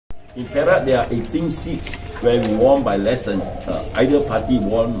In Perak, there are 18 seats where we won by less than, either party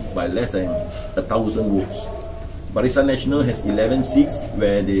won by less than 1,000 votes. Barisan Nasional has 11 seats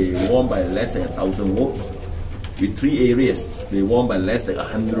where they won by less than 1,000 votes. With 3 areas, they won by less than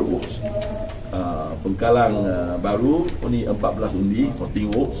 100 votes. Pengkalang Baru, only 14 undi, 14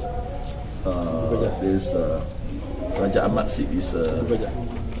 votes. There's Raja Ahmad seat is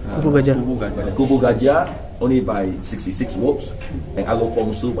Kubu Gajah, only by 66 votes, and Alo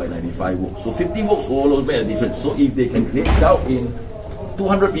Pongsu by 95 votes. So 50 votes will always make a difference. So if they can create doubt in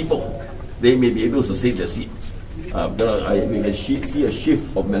 200 people, they may be able to save their seat. We can see a shift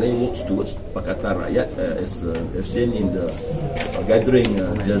of Malay votes towards Pakatan Rakyat, as seen in the gathering.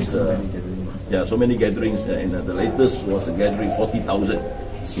 So many gatherings, and the latest was a gathering 40,000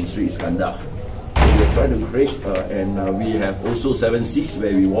 in Sri Iskandar. So we're trying to create, and we have also 7 seats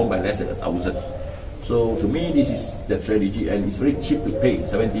where we won by less than 1,000. So to me, this is the strategy, and it's very cheap to pay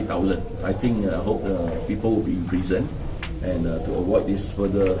 70,000. I think I hope people will be in prison, and to avoid this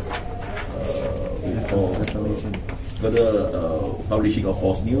further publishing of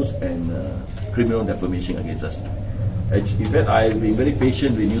false news and criminal defamation against us. In fact, I've been very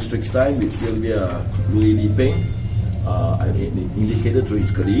patient with News Straits Time, with Sylvia Louis Lee Peng. I indicated to his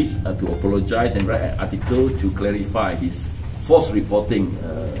colleague to apologize and write an article to clarify his false reporting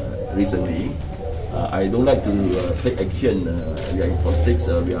recently. I don't like to take action. We are in politics,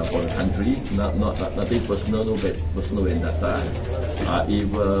 we are for the country, nothing personal, no personal vendetta.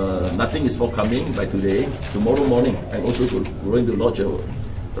 If nothing is forthcoming by today, tomorrow morning, I'm also going to launch a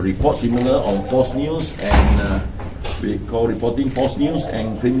report similar on false news, and we call reporting false news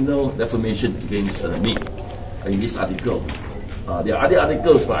and criminal defamation against me in this article. There are other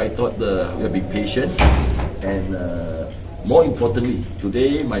articles, but I thought we have been patient, and more importantly,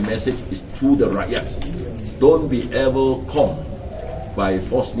 today my message is to the rakyat. Don't be ever conned by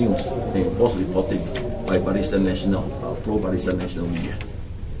false news and false reporting by Barisan Nasional, pro-Barisan Nasional media.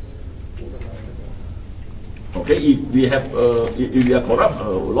 Okay, if we are corrupt,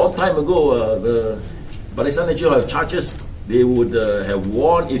 a long time ago, the Barisan Nasional have charges. They would have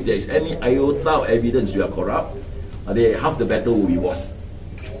warned if there is any iota of evidence you are corrupt, half the battle will be won.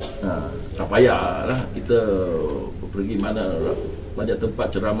 Tak payah lah kita pergi mana banyak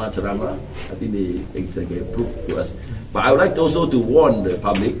tempat ceramah. I think they can prove to us. But I would like also to warn the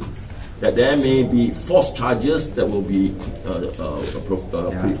public that there may be false charges that will be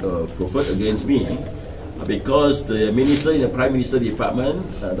proffered against me, because the minister in the Prime Minister Department,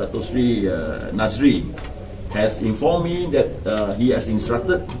 Dato Sri Nazri, has informed me that he has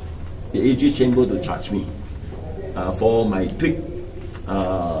instructed the AG's chamber to charge me for my tweet.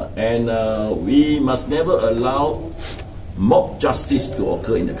 And we must never allow mob justice to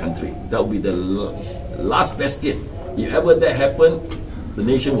occur in the country. That will be the last bastion. If ever that happens, the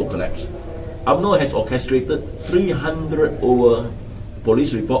nation will collapse. UMNO has orchestrated 300 over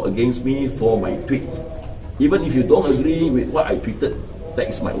police report against me for my tweet. Even if you don't agree with what I tweeted, that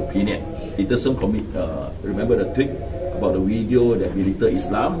is my opinion. It doesn't commit. Remember the tweet about the video that belittled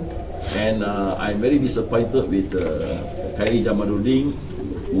Islam, and I'm very disappointed with Khairi Jamaluddin,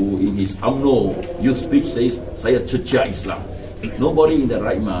 who in his UMNO youth speech says, "Saya cerca Islam." Nobody in the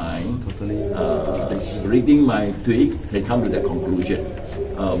right mind, reading my tweet, can come to that conclusion.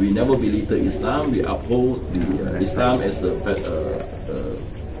 We never belittle Islam. We uphold Islam as the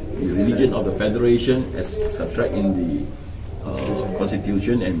religion of the Federation, as subscribed in the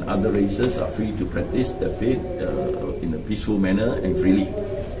Constitution, and other races are free to practice their faith in a peaceful manner and freely.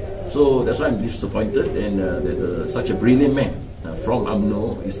 So that's why I'm disappointed, and that such a brilliant man from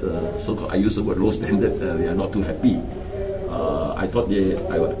UMNO is so-called, I use the word low standard, they are not too happy. I thought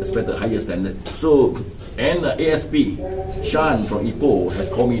I would expect a higher standard. So, and ASP Shan from Ipoh has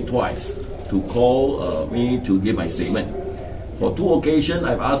called me twice to call me to give my statement. For 2 occasions,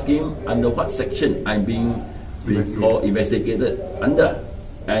 I've asked him under what section I'm being investigated under,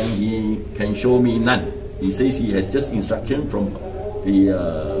 and he can show me none. He says he has just instruction from the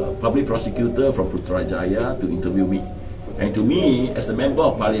public prosecutor from Putrajaya to interview me. And to me, as a member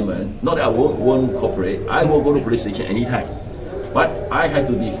of parliament, not that I won't cooperate, I will go to police station anytime. But I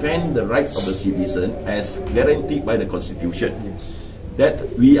have to defend the rights of the citizen as guaranteed by the Constitution. That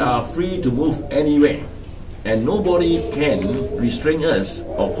we are free to move anywhere, and nobody can restrain us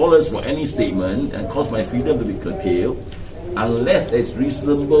or call us for any statement and cause my freedom to be curtailed unless there's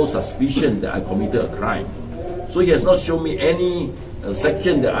reasonable suspicion that I committed a crime. So he has not shown me any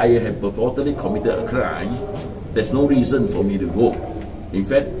section that I have purportedly committed a crime. There's no reason for me to go. In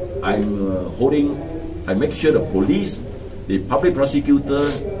fact, I make sure the police, the public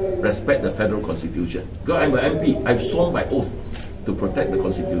prosecutor respect the federal constitution. Because I'm an MP, I've sworn by oath to protect the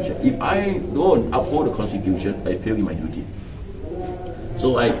Constitution. If I don't uphold the Constitution, I fail in my duty.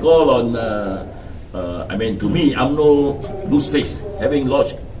 So I call on, to me, UMNO lose face, having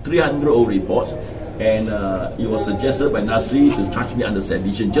lodged 300 old reports, and it was suggested by Nasri to charge me under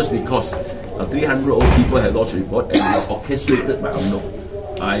sedition just because 300 old people have lodged a report and it was orchestrated by UMNO.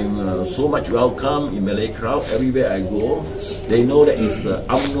 I'm so much welcome in Malay crowd everywhere I go. They know that it's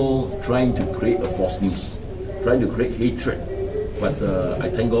UMNO trying to create a false news, trying to create hatred. But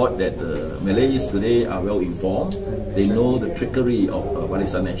I thank God that Malays today are well informed. They know the trickery of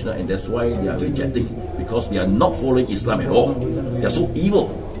Barisan Nasional, and that's why they are rejecting, because they are not following Islam at all. They are so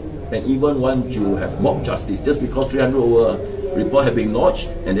evil, and even want to have mob justice just because 300 over report have been lodged,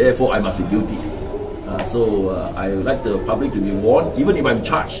 and therefore I must be guilty. So I would like the public to be warned. Even if I'm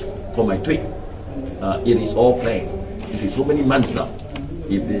charged for my tweet, it is all planned. It is so many months now.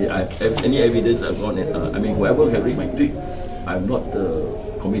 If I have any evidence, I've gone. Whoever can read my tweet, I've not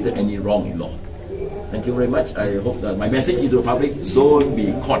committed any wrong in law. Thank you very much. I hope that my message is to the public: don't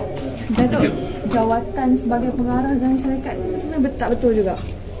be caught. Dato, jawatan sebagai pengarah dalam syarikat itu macam mana betul juga?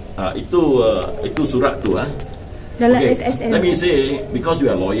 Itu surat tu dalam okay. SSL. Let me say, because we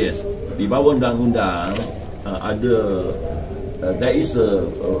are lawyers, di bawah undang-undang there is a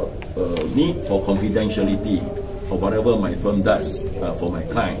need for confidentiality of whatever my firm does for my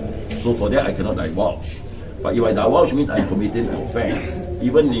client. So for that I cannot divulge. But if I divulge, means I'm committing an offence.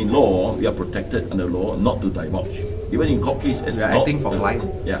 Even in law, we are protected under law not to divulge. Even in court case, as we are acting for client.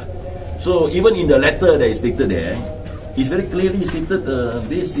 Yeah. So even in the letter that is stated there, it's very clearly stated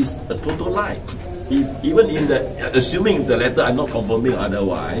this is a total lie. Even in the, assuming the letter, I'm not confirming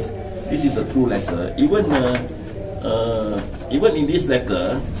otherwise, this is a true letter. Even in this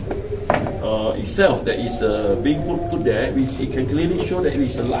letter itself that is being put there, it can clearly show that it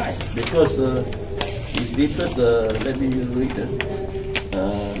is a lie, because it's dated, let me read it.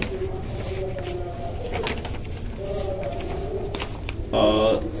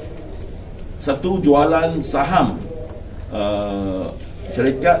 Satu jualan saham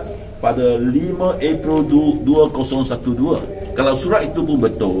syarikat pada 5 April 2012. Kalau surat itu pun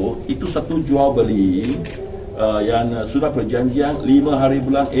betul, itu satu jual beli yang surat perjanjian 5 hari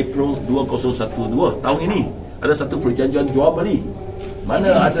bulan April 2012 tahun ini. Ada satu perjanjian jual beli.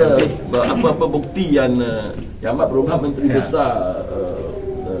 Mana ada apa bukti yang Amat Berhormat Menteri Besar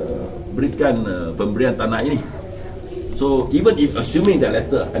berikan pemberian tanah ini. So even if assuming that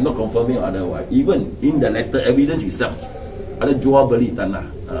letter, I'm not confirming otherwise, even in the letter evidence itself, ada jual beli tanah.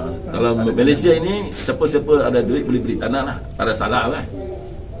 Dalam Malaysia ini, siapa-siapa ada duit boleh beli tanah lah, ada salah lah.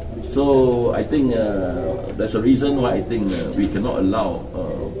 So I think that's the reason why I think we cannot allow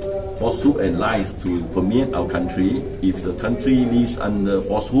falsehood and lies to permeate our country. If the country lives under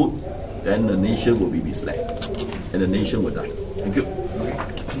falsehood, then the nation will be misled and the nation will die. Thank you.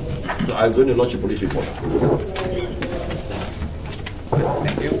 So I'm going to lodge a police report.